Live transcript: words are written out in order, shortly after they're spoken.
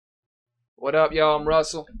What up, y'all? I'm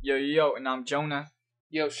Russell. Yo, and I'm Jonah.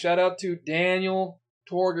 Yo, shout out to Daniel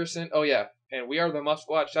Torgerson. Oh, yeah. And we are the Muff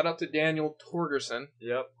Squad. Shout out to Daniel Torgerson.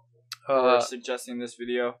 Yep. For suggesting this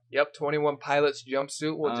video. Yep, 21 Pilots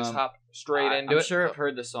Jumpsuit. We'll just hop straight into it. I'm sure I've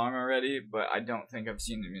heard the song already, but I don't think I've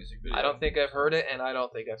seen the music video. I don't think I've heard it, and I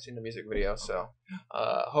don't think I've seen the music video. So,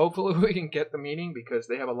 hopefully we can get the meaning, because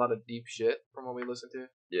they have a lot of deep shit from what we listened to.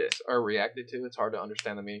 Yeah. Or reacted to. It's hard to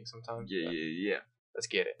understand the meaning sometimes. Yeah. Let's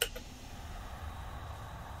get it.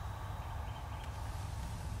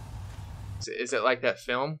 Is it like that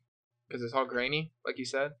film? Because it's all grainy, like you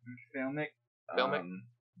said? Filmic? Filmic?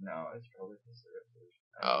 No, it's probably just the resolution.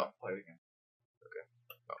 Oh. Play it again. Okay.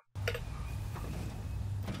 Oh.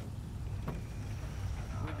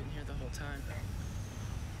 We've been here the whole time.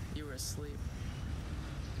 You were asleep.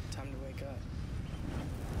 Time to wake up.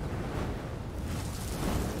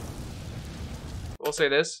 We'll say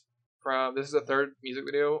this. This is the third music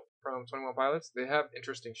video from 21 Pilots. They have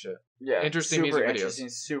interesting shit. Yeah. Interesting music videos. Interesting,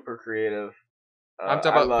 super creative. I'm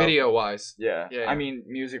talking about video-wise. Yeah. Yeah. I mean,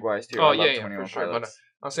 music-wise, too. Oh, I love yeah, 21 for sure. But Pilots.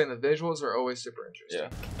 I'm saying the visuals are always super interesting.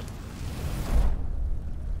 Yeah.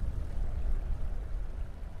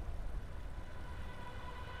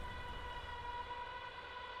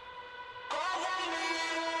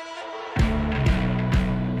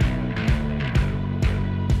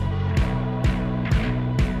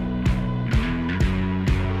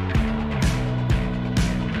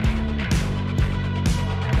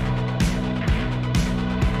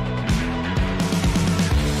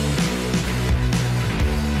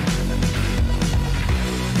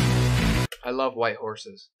 I love white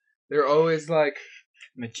horses. They're always like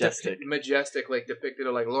Majestic. majestic, like depicted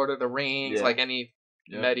of like Lord of the Rings, Yeah. like any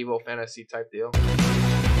medieval fantasy type deal. I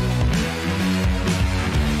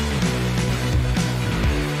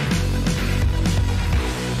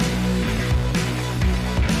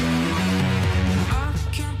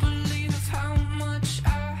can't believe how much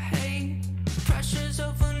I hate pressures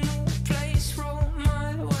of a new place roll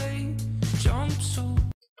my way. Jumpsuit,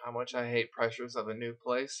 How much I hate pressures of a new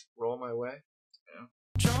place roll my way.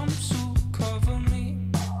 jumpsuit, cover me.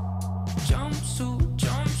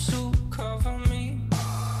 Jumpsuit, cover me.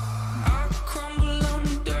 I crumble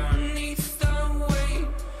underneath the weight.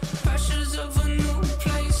 Pressures of a new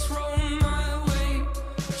place roll my way.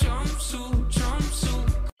 Jumpsuit.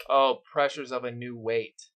 Oh, pressures of a new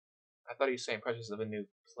weight. I thought he was saying pressures of a new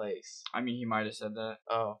place. I mean, he might have said that.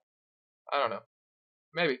 Oh, I don't know.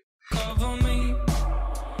 Maybe. Cover me,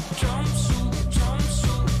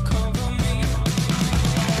 jumpsuit, cover me.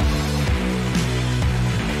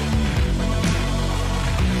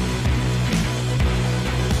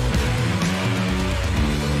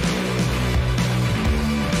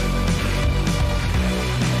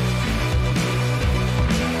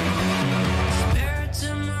 Spirits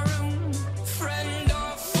in my room, friend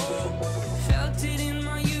or foe. Felt it in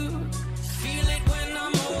my youth, feel it when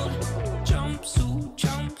I'm old. Jumpsuit.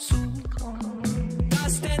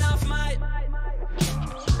 Dusting off my.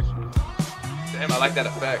 Damn, I like that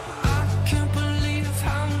effect. I can't believe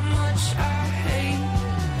how much I hate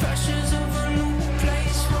pressures of a new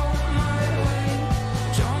place roll my way.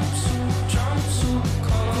 Jumpsuit,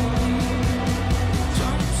 cover me.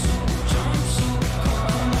 Jumpsuit,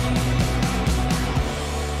 cover me.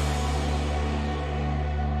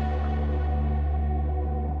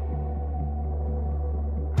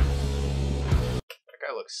 That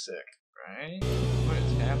guy looks sick. Right? What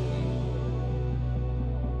is happening?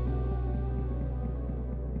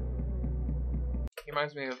 He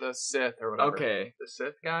reminds me of the Sith or whatever. Okay. The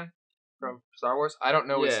Sith guy from Star Wars. I don't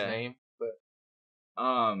know his Yeah. name, but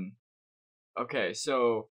Okay,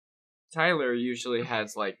 so Tyler usually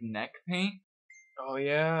has like neck paint oh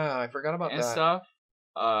yeah, I forgot about and that. stuff.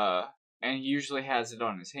 And he usually has it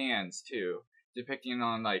on his hands too, depicting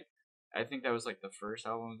on like, I think that was like the first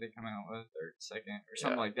album they come out with, or second, or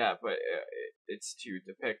something Yeah. like that. But it's to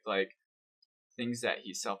depict like things that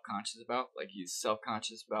he's self-conscious about. Like he's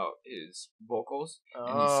self-conscious about his vocals, and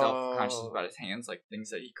he's self-conscious about his hands, like things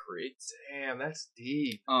that he creates. Damn, that's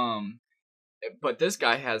deep. But this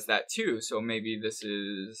guy has that too, so maybe this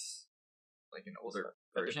is like an older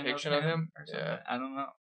A version depiction of him? or something. Yeah. I don't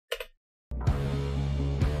know.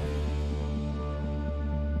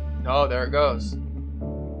 Oh, there it goes.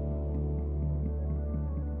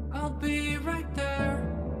 I'll be right there,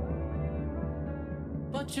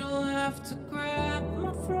 but you'll have to grab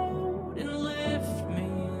my throat and lift me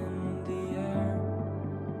in the air.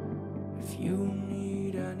 If you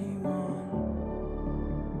need anyone,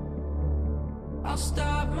 I'll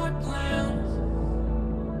stop my plans,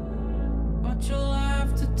 but you'll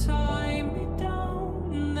have to tie me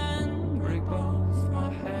down and then break both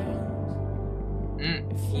my hands.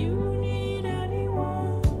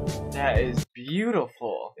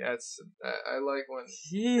 beautiful. Yeah, I like when.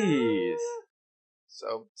 Jeez.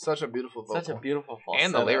 So such a beautiful vocal. Such a beautiful falsetto.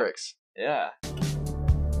 And the lyrics. Yeah.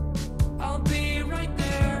 I'll be right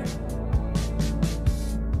there,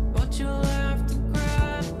 but you'll have to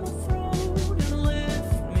grab my throat and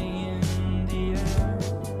lift me in the air.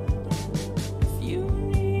 If you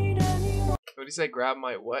need anyone, What did he say? Grab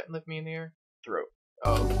my what and lift me in the air? Throat.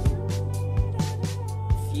 Oh.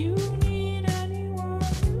 if you need anyone,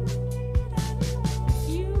 if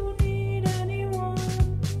you need anyone.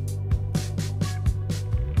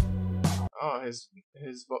 Oh,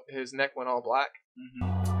 his neck went all black.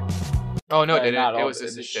 Mm-hmm. Oh no, it didn't. Not It all, was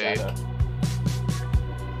just a it's shade. shadow.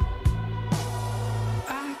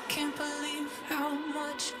 I can't believe how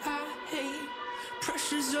much I hate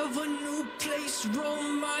pressures of a new place roll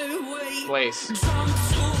my way. Place.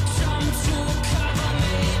 Jumpsuit, cover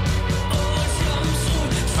me. Oh,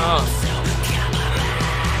 jumpsuit, Oh.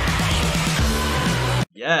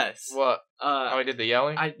 Yes. What? How he did the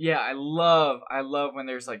yelling? I love when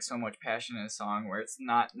there's like so much passion in a song where it's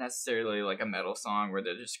not necessarily like a metal song where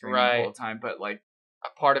they're just screaming Right. the whole time, but like A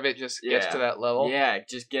part of it just gets Yeah. to that level. yeah,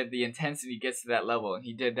 just get the intensity gets to that level, and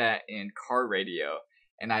he did that in Car Radio,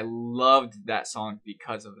 and I loved that song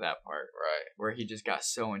because of that part Right. where he just got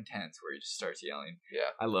so intense where he just starts yelling.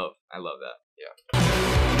 Yeah. I love that.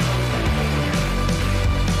 Yeah.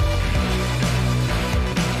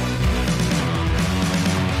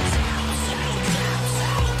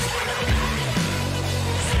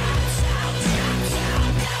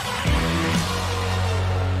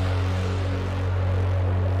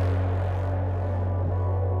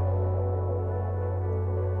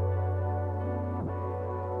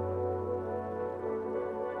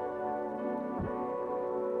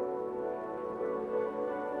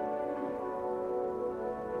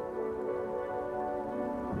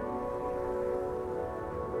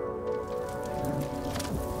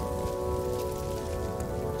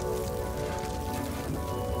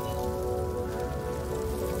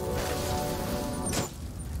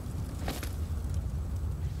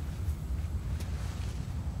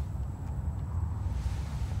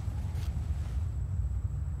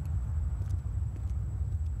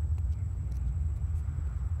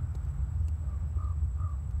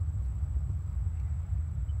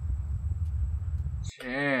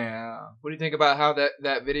 What do you think about how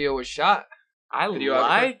that video was shot? I Videographer.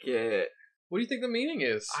 like it. What do you think the meaning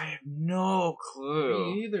is? I have no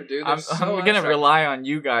clue. Me either, dude. I'm They're so gonna abstract. rely on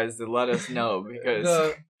you guys to let us know because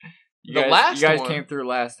the you last guys one- came through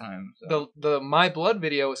last time. So. the My Blood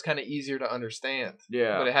video was kind of easier to understand,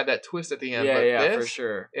 Yeah. but it had that twist at the end. Yeah, but yeah, this, for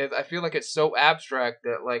sure. I feel like it's so abstract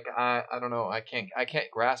that like I don't know, I can't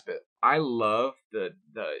grasp it. I love the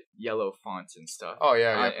yellow fonts and stuff. Oh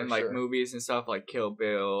yeah, In like movies and stuff like Kill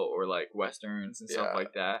Bill or like westerns and stuff Yeah.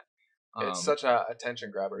 like that. It's such a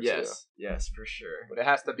attention grabber too. Yes, for sure. But it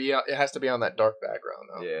has to be on that dark background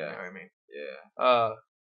though. Yeah. You know what I mean? Yeah.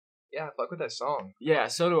 Yeah, fuck with that song. Yeah,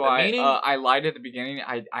 so do The I. meaning- I lied at the beginning.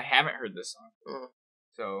 I haven't heard this song.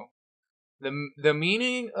 So The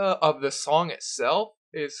meaning of the song itself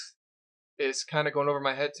is kind of going over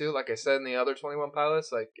my head too. Like I said in the other 21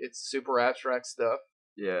 Pilots, like it's super abstract stuff.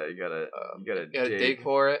 yeah, you gotta dig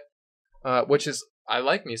for it. Which is I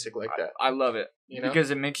like music like that. I love it. You know?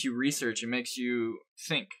 Because it makes you research. It makes you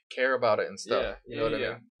think. Care about it and stuff. Yeah, You know what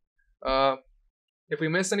yeah, I mean? If we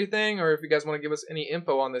missed anything, or if you guys want to give us any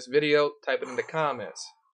info on this video, type it in the comments,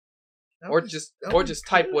 or just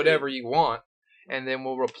type whatever you want, and then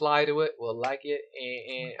we'll reply to it. We'll like it,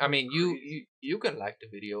 and I mean you can like the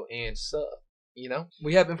video and sub. You know,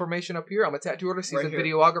 we have information up here. I'm a tattoo artist. He's Right a here.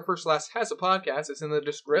 videographer / has a podcast. It's in the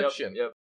description. Yep.